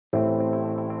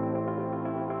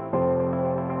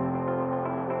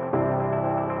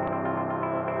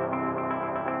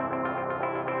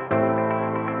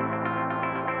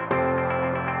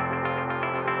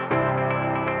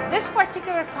This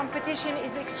particular competition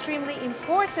is extremely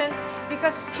important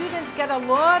because students get a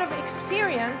lot of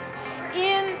experience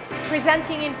in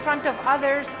presenting in front of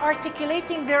others,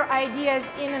 articulating their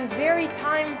ideas in a very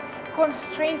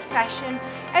time-constrained fashion,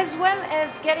 as well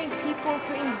as getting people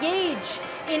to engage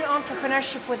in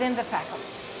entrepreneurship within the faculty.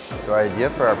 So our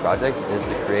idea for our project is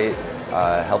to create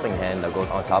a helping hand that goes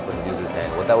on top of the user's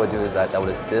hand. What that would do is that would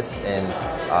assist in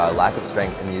lack of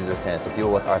strength in the user's hand. So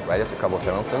people with arthritis or carpal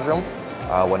tunnel syndrome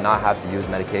would not have to use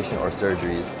medication or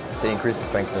surgeries to increase the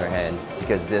strength in their hand,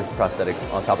 because this prosthetic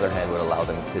on top of their hand would allow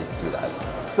them to do that.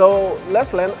 So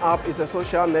Let's Learn app is a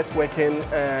social networking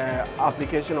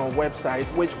application or website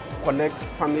which connects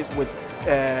families with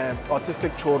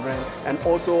autistic children and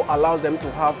also allows them to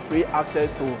have free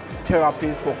access to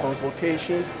therapies for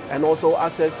consultation and also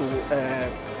access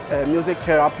to music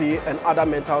therapy and other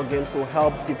mental games to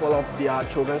help develop their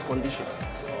children's condition.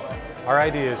 Our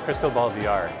idea is Crystal Ball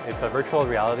VR. It's a virtual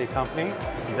reality company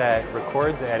that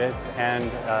records, edits, and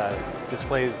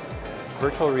displays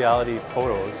virtual reality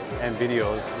photos and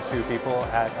videos to people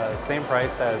at the same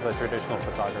price as a traditional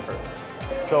photographer.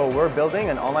 So we're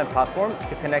building an online platform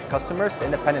to connect customers to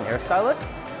independent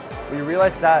hairstylists. We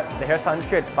realized that the hairstyle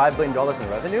industry had $5 billion in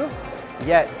revenue,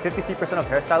 yet 53% of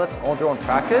hairstylists own their own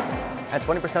practice and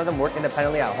 20% of them work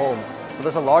independently at home. So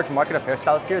there's a large market of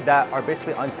hairstylists here that are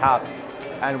basically untapped,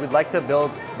 and we'd like to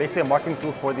build basically a marketing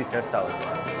tool for these hairstylists.